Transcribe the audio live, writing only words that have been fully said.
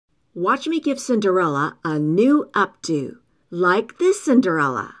Watch me give Cinderella a new updo. Like this,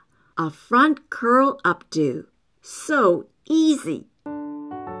 Cinderella. A front curl updo. So easy.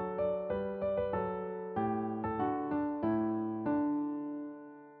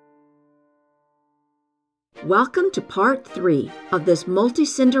 Welcome to part 3 of this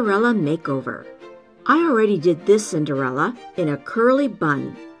multi-Cinderella makeover. I already did this Cinderella in a curly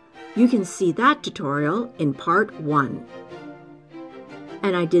bun. You can see that tutorial in part 1.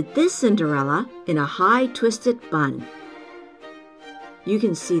 And I did this Cinderella in a high twisted bun. You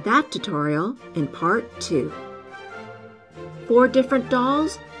can see that tutorial in part 2. 4 different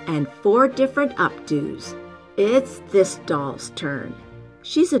dolls and 4 different updos. It's this doll's turn.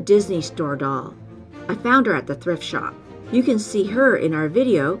 She's a Disney store doll. I found her at the thrift shop. You can see her in our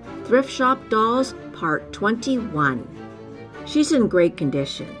video, Thrift Shop Dolls Part 21. She's in great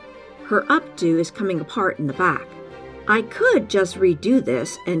condition. Her updo is coming apart in the back. I could just redo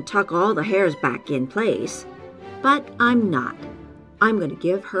this and tuck all the hairs back in place, but I'm not. I'm going to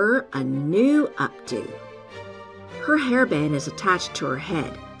give her a new updo. Her hairband is attached to her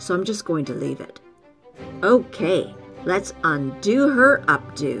head, so I'm just going to leave it. Okay, let's undo her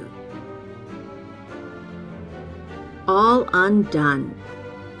updo. All undone.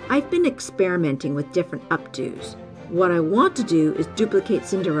 I've been experimenting with different updos. What I want to do is duplicate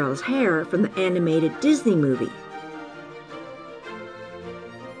Cinderella's hair from the animated Disney movie.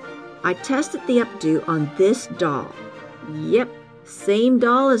 I tested the updo on this doll. Yep, same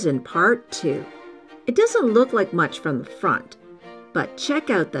doll as in part 2. It doesn't look like much from the front, but check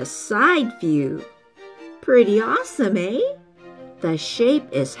out the side view. Pretty awesome, eh? The shape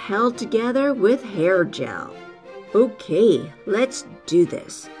is held together with hair gel. Okay, let's do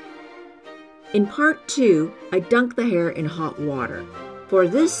this. In part 2, I dunked the hair in hot water. For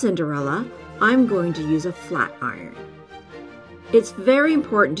this Cinderella, I'm going to use a flat iron. It's very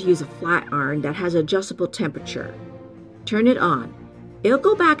important to use a flat iron that has adjustable temperature. Turn it on. It'll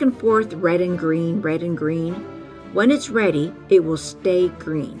go back and forth red and green, red and green. When it's ready, it will stay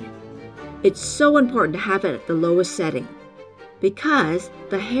green. It's so important to have it at the lowest setting because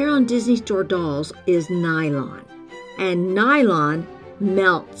the hair on Disney store dolls is nylon. And nylon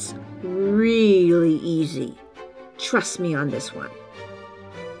melts really easy. Trust me on this one.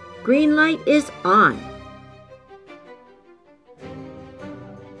 Green light is on.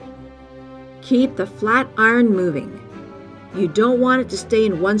 Keep the flat iron moving. You don't want it to stay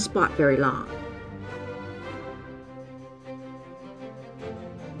in one spot very long.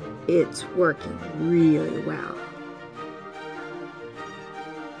 It's working really well.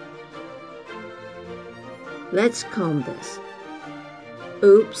 Let's comb this.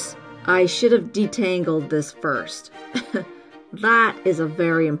 Oops, I should have detangled this first. That is a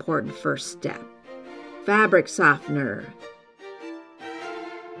very important first step. Fabric softener.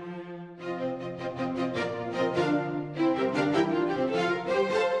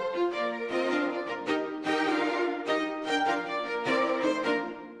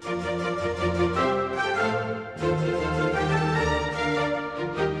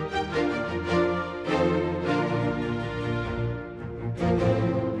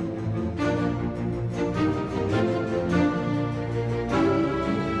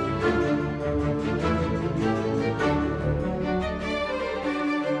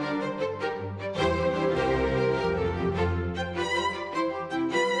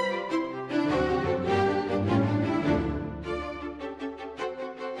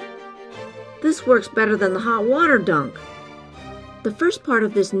 This works better than the hot water dunk. The first part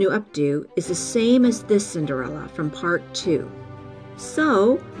of this new updo is the same as this Cinderella from part 2.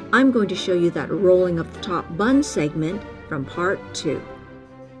 So, I'm going to show you that rolling of the top bun segment from part 2.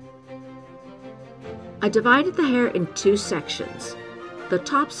 I divided the hair in 2 sections. The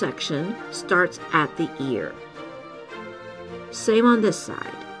top section starts at the ear. Same on this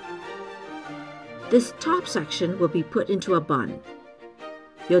side. This top section will be put into a bun.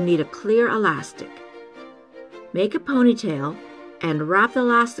 You'll need a clear elastic. Make a ponytail and wrap the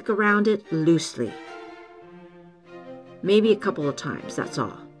elastic around it loosely. Maybe a couple of times, that's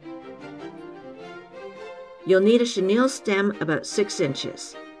all. You'll need a chenille stem about 6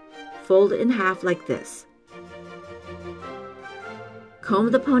 inches. Fold it in half like this.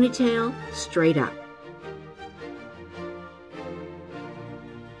 Comb the ponytail straight up.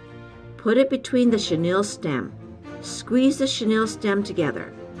 Put it between the chenille stem. Squeeze the chenille stem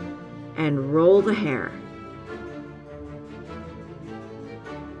together and roll the hair.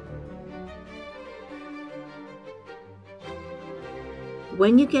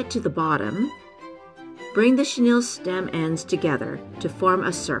 When you get to the bottom, bring the chenille stem ends together to form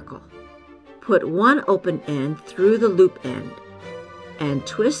a circle. Put one open end through the loop end and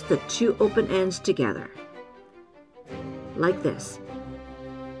twist the two open ends together, like this.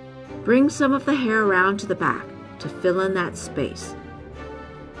 Bring some of the hair around to the back to fill in that space.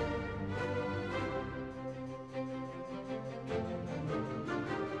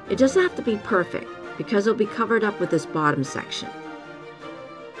 It doesn't have to be perfect because it'll be covered up with this bottom section.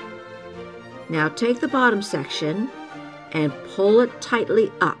 Now take the bottom section and pull it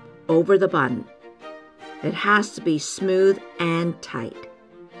tightly up over the bun. It has to be smooth and tight.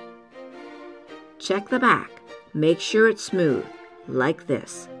 Check the back. Make sure it's smooth, like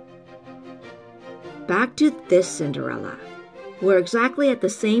this. Back to this Cinderella. We're exactly at the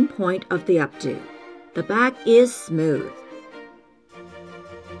same point of the updo. The back is smooth.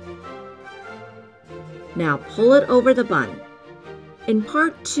 Now pull it over the bun. In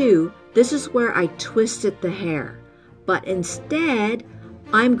part 2, this is where I twisted the hair, but instead,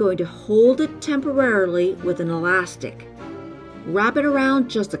 I'm going to hold it temporarily with an elastic. Wrap it around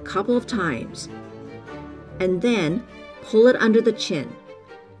just a couple of times, and then pull it under the chin.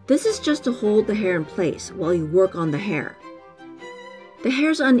 This is just to hold the hair in place while you work on the hair. The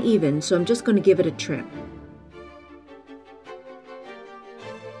hair's uneven, so I'm just going to give it a trim.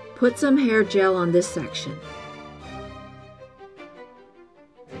 Put some hair gel on this section.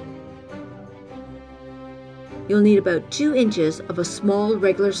 You'll need about 2 inches of a small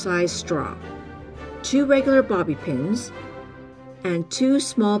regular size straw, 2 regular bobby pins, and 2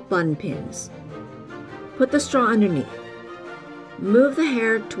 small bun pins. Put the straw underneath. Move the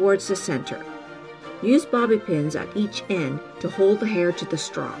hair towards the center. Use bobby pins at each end to hold the hair to the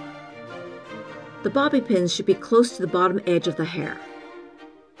straw. The bobby pins should be close to the bottom edge of the hair.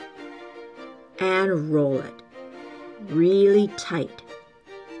 And roll it really tight,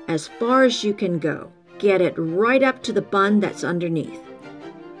 as far as you can go. Get it right up to the bun that's underneath.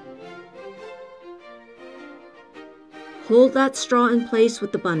 Hold that straw in place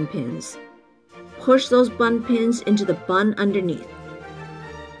with the bun pins. Push those bun pins into the bun underneath.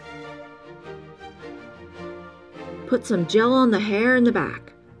 Put some gel on the hair in the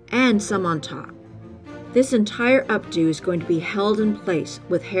back and some on top. This entire updo is going to be held in place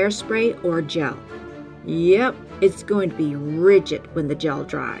with hairspray or gel. Yep, it's going to be rigid when the gel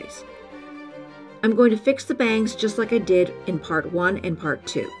dries. I'm going to fix the bangs just like I did in part 1 and part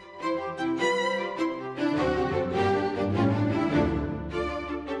 2.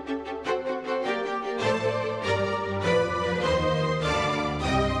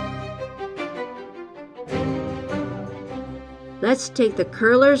 Let's take the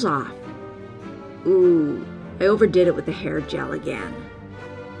curlers off. Ooh, I overdid it with the hair gel again.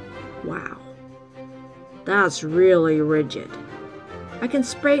 Wow, that's really rigid. I can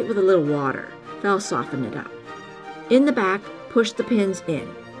spray it with a little water. That'll soften it up. In the back, push the pins in.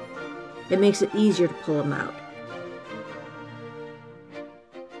 It makes it easier to pull them out.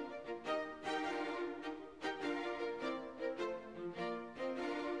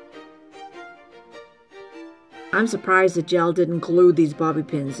 I'm surprised the gel didn't glue these bobby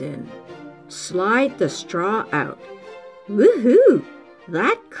pins in. Slide the straw out. Woohoo!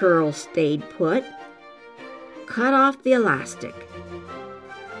 That curl stayed put. Cut off the elastic.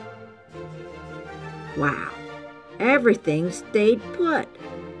 Wow, everything stayed put.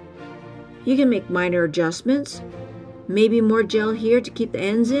 You can make minor adjustments. Maybe more gel here to keep the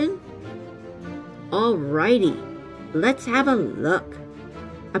ends in. Alrighty, let's have a look.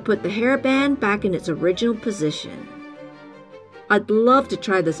 I put the hairband back in its original position. I'd love to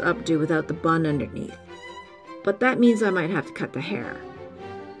try this updo without the bun underneath, but that means I might have to cut the hair.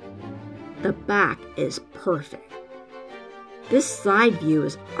 The back is perfect. This side view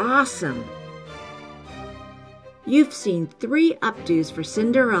is awesome. You've seen 3 updos for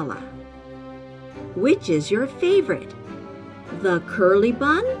Cinderella. Which is your favorite? The curly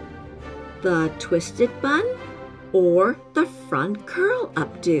bun, the twisted bun, or the front curl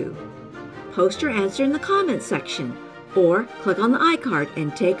updo? Post your answer in the comments section or click on the iCard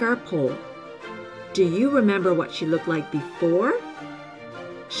and take our poll. Do you remember what she looked like before?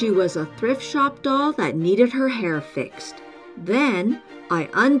 She was a thrift shop doll that needed her hair fixed. Then I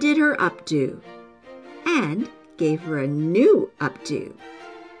undid her updo and gave her a new updo.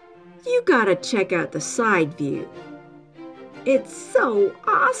 You gotta check out the side view. It's so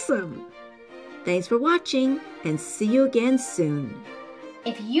awesome! Thanks for watching and see you again soon.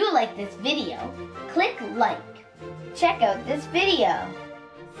 If you like this video, click like. Check out this video.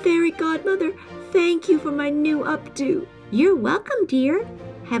 Fairy Godmother, thank you for my new updo. You're welcome, dear.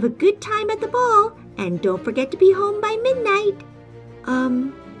 Have a good time at the ball and don't forget to be home by midnight.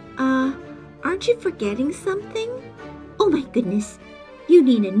 Aren't you forgetting something? Oh my goodness, you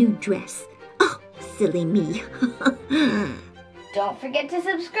need a new dress. Oh, silly me. Don't forget to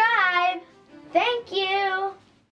subscribe. Thank you.